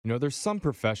There's some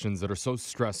professions that are so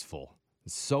stressful,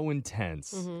 so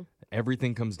intense,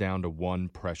 everything comes down to one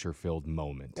pressure-filled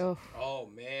moment. Oh. Oh,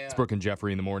 man. It's Brooke and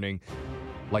Jeffrey in the morning,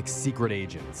 like secret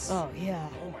agents. Oh, yeah.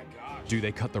 Oh, my gosh. Do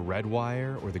they cut the red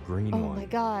wire or the green Oh, one? my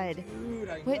God. Dude,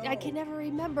 I But know. I can never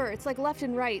remember. It's like left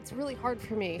and right. It's really hard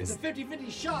for me. It's a 50-50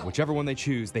 shot. Whichever one they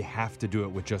choose, they have to do it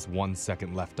with just 1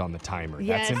 second left on the timer.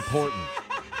 Yes. That's important.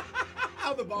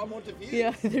 How the bomb won't defuse.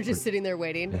 Yeah, they're just sitting there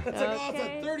waiting. It's like, oh,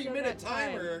 Okay, it's a 30-minute so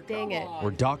that timer. time. Dang Come it. on.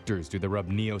 Or doctors, do they rub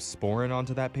Neosporin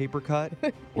onto that paper cut?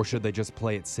 Or should they just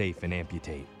play it safe and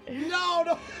amputate?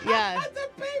 No. Yeah. the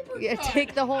paper Yeah, cut.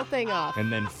 take the whole thing off.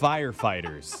 And then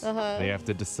firefighters, Uh-huh. they have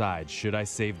to decide, should I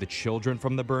save the children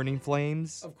from the burning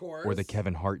flames? Of course. Or the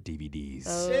Kevin Hart DVDs?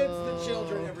 Oh. It's the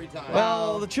children every time.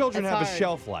 Well, the children That's have hard. a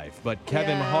shelf life, but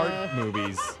Kevin Yeah. Hart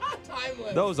movies,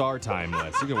 Timeless. those are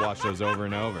timeless. You can watch those over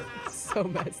and over. So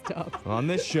messed up. On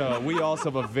this show, we also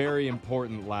have a very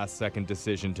important last-second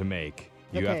decision to make.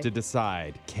 You have Okay. to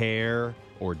decide, care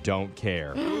or don't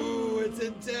care. Ooh, it's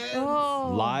intense.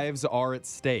 Oh. Lives are at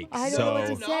stake, I don't know what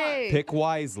so to say. pick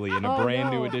wisely in a Oh, brand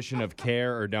new no. edition of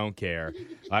Care or Don't Care.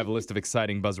 I have a list of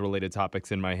exciting buzz-related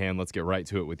topics in my hand. Let's get right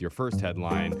to it with your first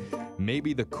headline.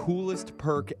 Maybe the coolest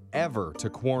perk ever to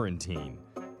quarantine.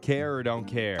 Care or don't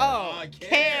care? Oh,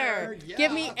 care. care.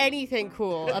 Give me Yeah. anything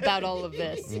cool about all of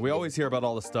this. We always hear about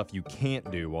all the stuff you can't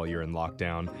do while you're in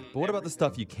lockdown, but what about the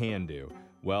stuff you can do?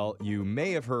 Well, you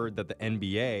may have heard that the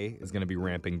NBA is going to be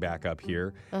ramping back up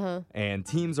here, and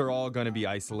teams are all going to be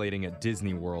isolating at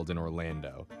Disney World in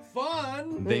Orlando.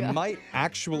 Fun. They Yeah. might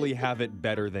actually have it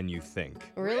better than you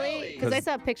think. Really? Because I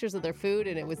saw pictures of their food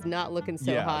and it was not looking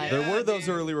so hot. there were those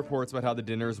dude. early reports about how the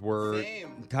dinners were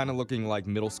Same. kind of looking like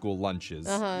middle school lunches.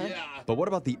 Uh-huh. Yeah. But what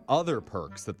about the other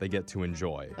perks that they get to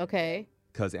enjoy? Okay.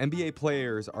 Because NBA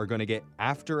players are going to get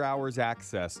after-hours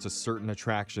access to certain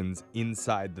attractions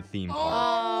inside the theme park.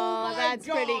 Oh, my that's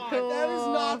pretty God, cool. That is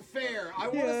not fair. I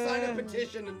want to sign Yeah. a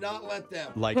petition and not let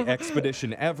them. Like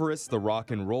Expedition Everest, the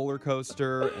Rock and Roller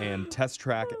Coaster, and Test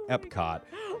Track Epcot.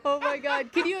 Oh my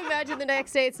God. Can you imagine the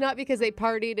next day? It's not because they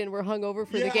partied and were hungover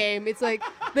for the Yeah. game. It's like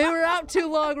they were out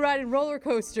too long riding roller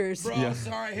coasters. Bro, Yeah.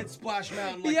 sorry, I hit Splash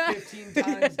Mountain like Yeah. 15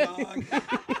 times, dog.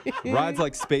 Rides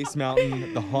like Space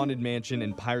Mountain, the Haunted Mansion,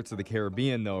 and Pirates of the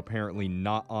Caribbean, though, apparently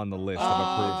not on the list of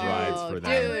approved rides for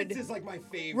them. dude. This is like my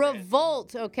favorite.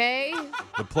 Revolt, okay?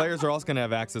 The players are also going to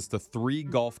have access to 3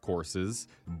 golf courses,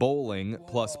 bowling,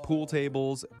 plus pool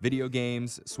tables, video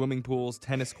games, swimming pools,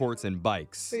 tennis courts, and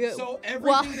bikes. So everything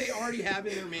Well- they already have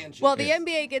in their mansion. Well, the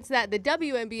NBA gets that. The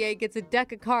WNBA gets a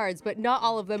deck of cards, but not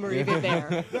all of them are even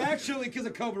there. Actually, because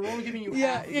of COVID, we're only giving you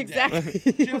Yeah, half of the exactly.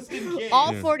 deck, just in case.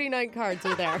 All 49 cards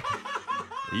are there.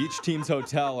 Each team's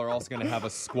hotel are also going to have a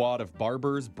squad of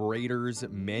barbers, braiders,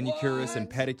 manicurists, and What?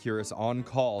 pedicurists on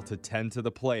call to tend to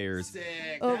the players. Sick.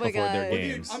 Oh my Before their God. game.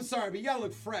 Dude, games. I'm sorry, but you gotta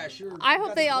look fresh. I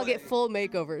hope they all get full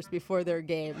makeovers before their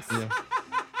games.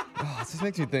 Oh, this just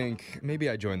makes me think maybe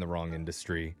I joined the wrong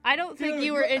industry. I don't think Dude,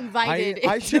 you were I invited.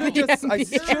 should have into the I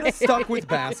NBA. should have stuck with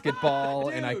basketball,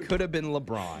 and I Dude. could have been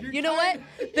LeBron. You know what?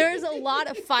 There's a lot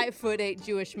of 5'8"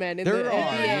 Jewish men in There the are,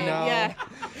 NBA. you know. Yeah.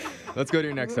 Let's go to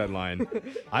your next headline.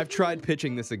 I've tried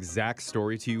pitching this exact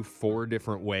story to you 4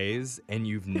 different ways, and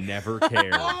you've never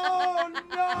cared. Oh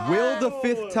no! Will the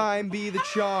 5th time be the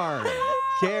charm?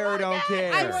 Care or don't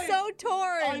care? I'm so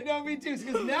I torn. know, me too.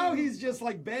 Because now he's just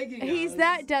like begging. He's us.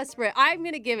 that desperate. I'm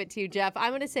gonna give it to you, Jeff.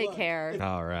 I'm gonna say Look, care.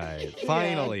 All right,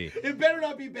 finally. It better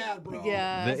not be bad, bro.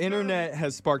 Yeah. The internet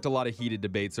has sparked a lot of heated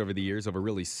debates over the years over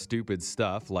really stupid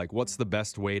stuff, like what's the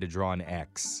best way to draw an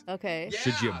X? Okay. Yeah.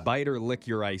 Should you bite or lick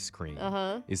your ice cream?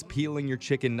 Uh-huh. Is peeling your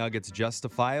chicken nuggets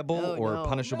justifiable Oh, or no.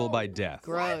 punishable by death?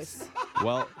 Gross.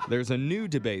 Well, there's a new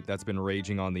debate that's been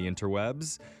raging on the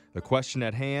interwebs. The question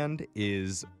at hand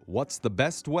is, what's the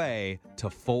best way to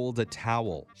fold a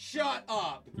towel? Shut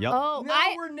up. Yep. Oh,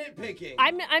 Now we're nitpicking.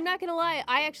 I'm not gonna lie.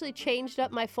 I actually changed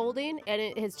up my folding, and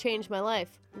it has changed my life.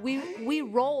 We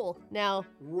roll now.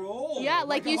 Roll. Yeah,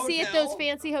 like a you see at those hotel?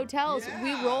 fancy hotels. We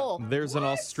Yeah. roll. There's an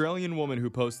What? Australian woman who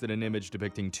posted an image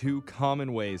depicting 2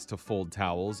 common ways to fold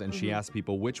towels, and she asked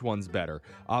people which one's better.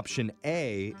 Option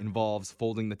A involves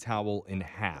folding the towel in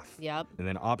half. Yep. And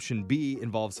then option B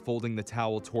involves folding the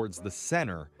towel towards the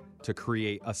center to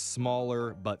create a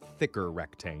smaller but thicker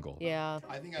rectangle. Yeah.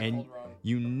 I think I And fold wrong.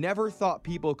 you never thought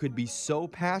people could be so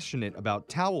passionate about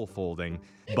towel folding,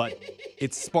 but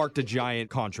it sparked a giant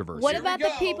controversy. What Here we about the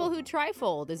go. people who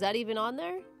trifold? Is that even on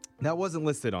there? That wasn't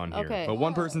listed on here. Okay. But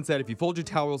one person said if you fold your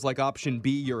towels like option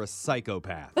B, you're a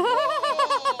psychopath.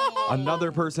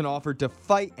 Another person offered to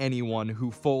fight anyone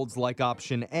who folds like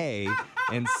option A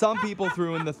And some people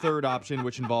threw in the third option,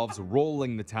 which involves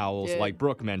rolling the towels, Dude. like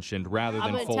Brooke mentioned, rather I'm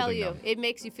than gonna folding tell you, them. it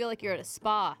makes you feel like you're at a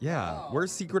spa. Yeah,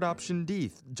 where's secret option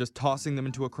D? Just tossing them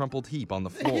into a crumpled heap on the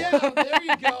floor. Yeah, there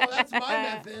you go. That's my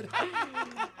method.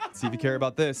 See if you care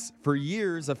about this. For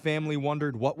years, a family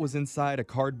wondered what was inside a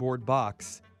cardboard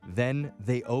box. Then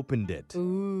they opened it.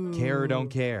 Ooh. Care or don't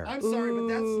care. I'm sorry, but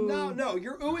that's no.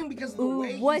 You're oohing because of the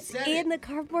way he What's said in it. the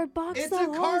cardboard box? It's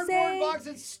though, a cardboard Jose? box.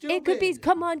 It's stupid. It could be.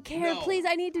 Come on, Care, No. please.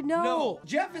 I need to know. No,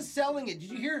 Jeff is selling it.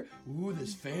 Did you hear? Ooh,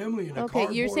 this family in a Okay,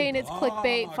 you're cardboard saying it's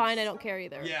clickbait. box. Fine, I don't care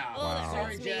either. Yeah. Wow.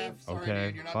 Sorry, That's Jeff. me. Sorry, Okay,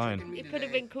 dude. You're not fine. tricking me It could have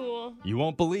today. been cool. You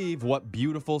won't believe what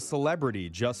beautiful celebrity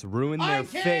just ruined I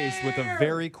their face with a care!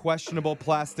 very questionable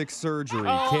plastic surgery.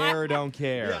 Oh, Care or don't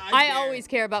care. Yeah, I care. always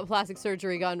care about plastic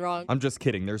surgery gone wrong. I'm just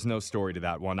kidding. There's no story to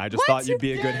that one. I just What? thought you'd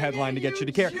be a good Dang headline to it, get you to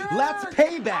you care. jerk! That's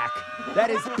payback. That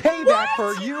is payback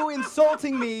for you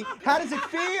insulting me. How does it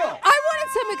feel? I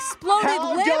wanted some exploded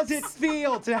How lips. does it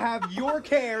feel to have your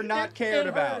care not cared It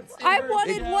about? hurts. It I hurts,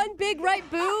 wanted Jeff. one big right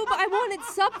boob. I wanted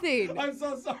something. I'm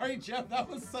so sorry, Jeff. That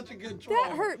was such a good troll.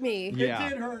 That hurt me. Yeah. It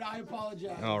did hurt. I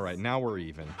apologize. All right, now we're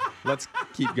even. Let's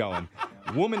keep going.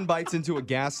 Woman bites into a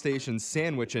gas station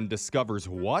sandwich and discovers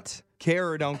what? Care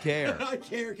or don't care? I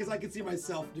care because I can see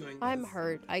myself doing this. I'm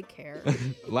hurt. I care.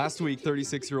 Last week,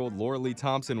 36-year-old Laura Lee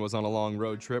Thompson was on a long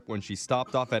road trip when she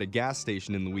stopped off at a gas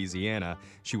station in Louisiana.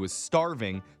 She was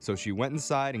starving, so she went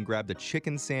inside and grabbed a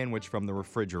chicken sandwich from the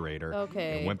refrigerator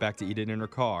Okay. and went back to eat it in her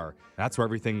car. That's where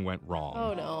everything went wrong.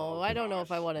 Oh no, I don't know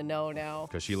if I want to know now.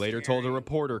 Because she later told a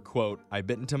reporter, quote, "I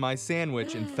bit into my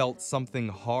sandwich and felt something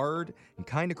hard and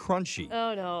kind of crunchy.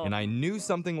 Oh no. And I knew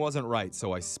something wasn't right,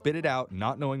 so I spit it out,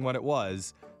 not knowing what it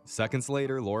was. Seconds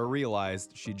later, Laura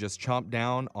realized she just chomped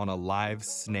down on a live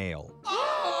snail.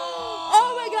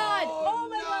 Oh my god! Oh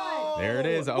my god! There it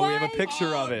is. Oh, we have a What?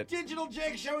 picture of it. Digital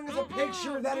Jake showing us a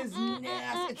picture. That is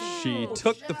nasty. It's a She little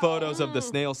took the shell. photos of the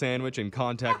snail sandwich and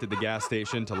contacted the gas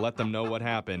station to let them know what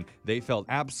happened. They felt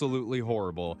absolutely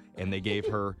horrible, and they gave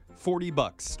her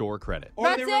 $40 store credit. Or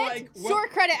That's they it? were like, what- Store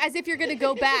credit as if you're going to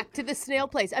go back to the snail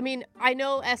place. I mean, I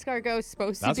know escargot's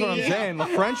supposed That's to be. what I'm saying. The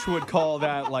French would call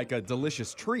that like a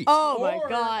delicious treat. Oh my or,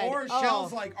 god. Or Oh.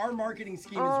 Shell's like, our marketing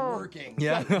scheme is working.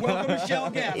 Yeah. Like, welcome to Shell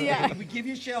Gas. Yeah. We give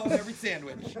you Shell in every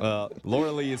sandwich.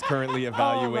 Laura Lee is currently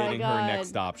evaluating her God.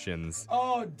 next options.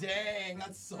 Oh, dang.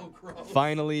 That's so gross.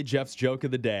 Finally, Jeff's joke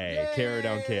of the day. Care or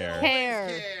don't care. Care.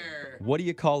 Care. What do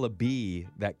you call a bee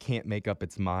that can't make up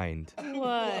its mind?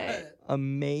 What? A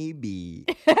maybe.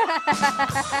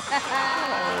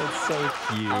 Oh, it's so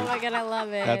cute. Oh my god, I love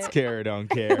it. That's care or don't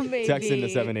care. Maybe. Text into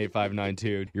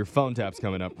 78592. Your phone tap's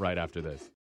coming up right after this.